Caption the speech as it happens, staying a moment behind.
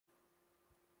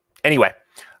Anyway,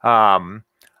 I'm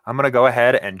going to go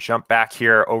ahead and jump back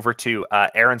here over to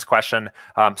Aaron's question.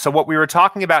 So what we were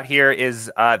talking about here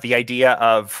is the idea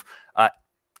of,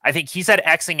 I think he said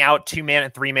Xing out 2-man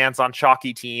and 3-mans on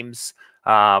chalky teams.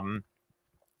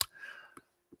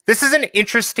 This is an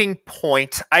interesting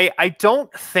point. I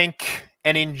don't think,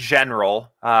 and in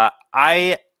general,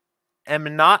 I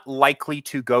am not likely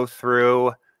to go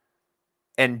through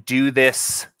and do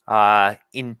this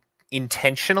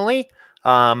intentionally.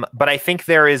 But I think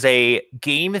there is a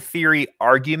game theory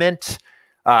argument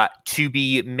to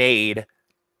be made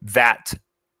that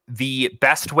the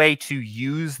best way to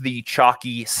use the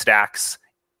chalky stacks,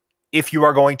 if you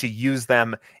are going to use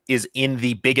them, is in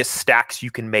the biggest stacks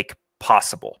you can make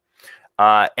possible.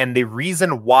 And the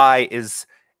reason why is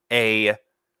a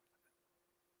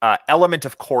element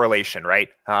of correlation, right?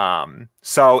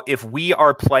 So if we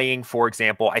are playing, for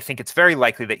example, I think it's very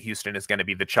likely that Houston is going to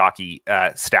be the chalky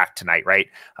stack tonight, right?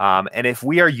 And if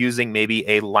we are using maybe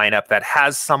a lineup that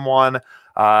has someone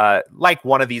like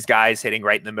one of these guys hitting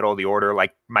right in the middle of the order,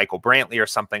 like Michael Brantley or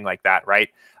something like that, right?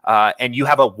 And you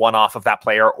have a one-off of that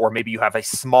player, or maybe you have a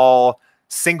small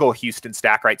single Houston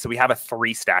stack, right? So we have a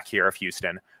 3 stack here of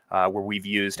Houston where we've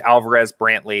used Alvarez,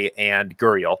 Brantley, and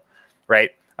Gurriel,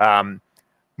 right?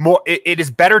 It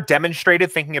is better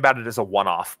demonstrated thinking about it as a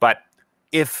one-off. But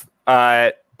if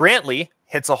Brantley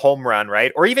hits a home run,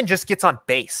 right, or even just gets on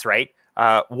base, right,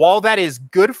 while that is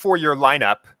good for your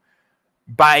lineup,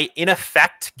 by in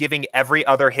effect giving every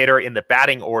other hitter in the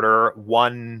batting order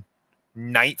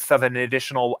 1/9 of an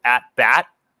additional at-bat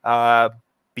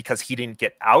because he didn't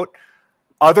get out,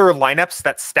 other lineups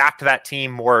that stacked that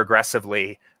team more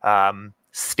aggressively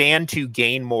stand to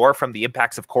gain more from the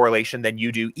impacts of correlation than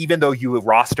you do, even though you have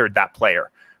rostered that player,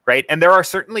 right? And there are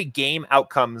certainly game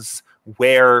outcomes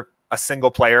where a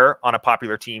single player on a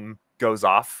popular team goes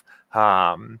off,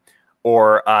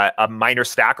 or a minor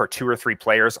stack or 2 or 3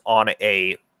 players on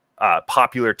a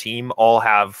popular team all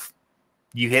have,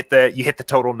 you hit the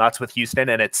total nuts with Houston,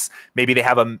 and it's maybe they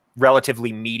have a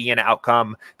relatively median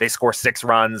outcome. They score 6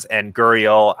 runs, and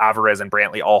Gurriel, Alvarez, and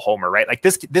Brantley all homer, right? Like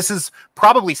this is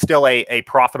probably still a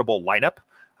profitable lineup.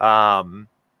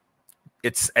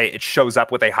 It shows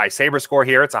up with a high saber score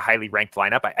here. It's a highly ranked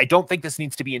lineup. I don't think this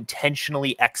needs to be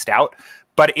intentionally X'd out,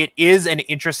 but it is an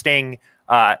interesting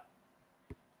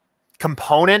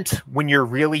component when you're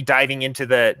really diving into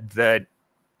the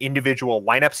individual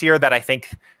lineups here that I think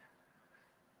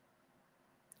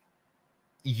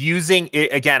using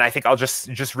it, again, I think I'll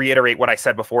just reiterate what I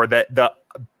said before, that the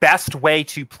best way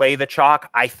to play the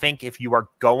chalk, I think if you are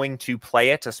going to play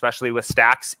it, especially with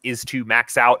stacks, is to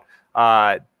max out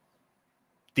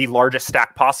the largest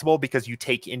stack possible, because you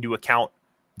take into account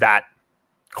that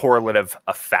correlative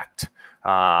effect.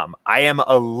 I am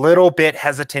a little bit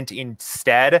hesitant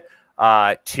instead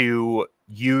to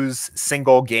use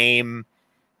single game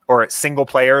or single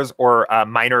players or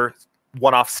minor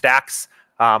one-off stacks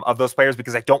of those players,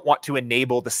 because I don't want to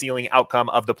enable the ceiling outcome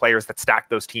of the players that stack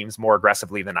those teams more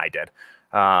aggressively than I did.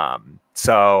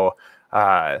 So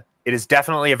it is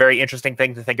definitely a very interesting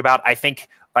thing to think about. I think,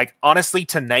 like, honestly,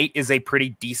 tonight is a pretty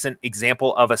decent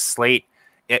example of a slate.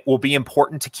 It will be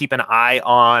important to keep an eye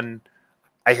on,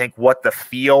 I think, what the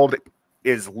field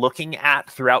is looking at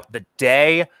throughout the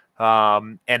day,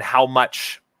 and how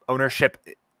much ownership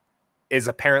is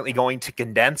apparently going to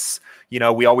condense. You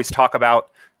know, we always talk about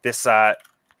this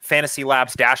Fantasy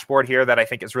Labs dashboard here that I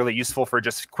think is really useful for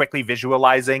just quickly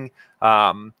visualizing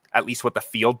at least what the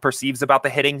field perceives about the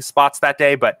hitting spots that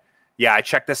day. But yeah, I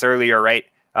checked this earlier, right?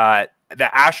 The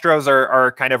Astros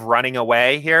are kind of running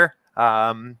away here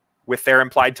with their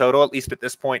implied total, at least at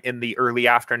this point in the early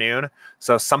afternoon.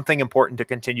 So something important to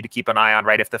continue to keep an eye on,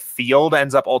 right? If the field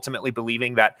ends up ultimately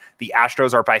believing that the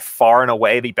Astros are by far and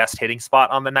away the best hitting spot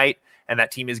on the night, and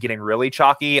that team is getting really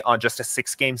chalky on just a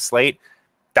 6-game slate,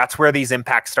 that's where these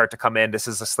impacts start to come in. This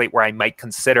is a slate where I might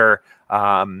consider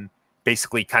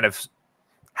basically kind of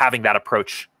having that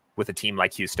approach with a team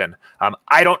like Houston.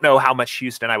 I don't know how much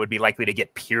Houston I would be likely to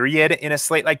get, period, in a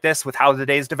slate like this with how the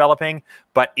day is developing.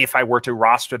 But if I were to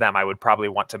roster them, I would probably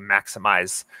want to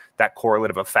maximize that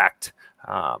correlative effect.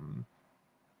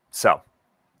 So,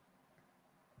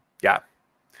 yeah.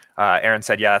 Aaron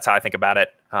said, yeah, that's how I think about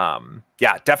it.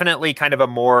 Yeah, definitely kind of a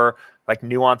more like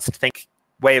nuanced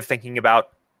way of thinking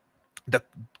about the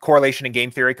correlation and game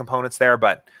theory components there,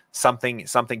 but something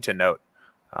to note.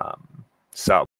 So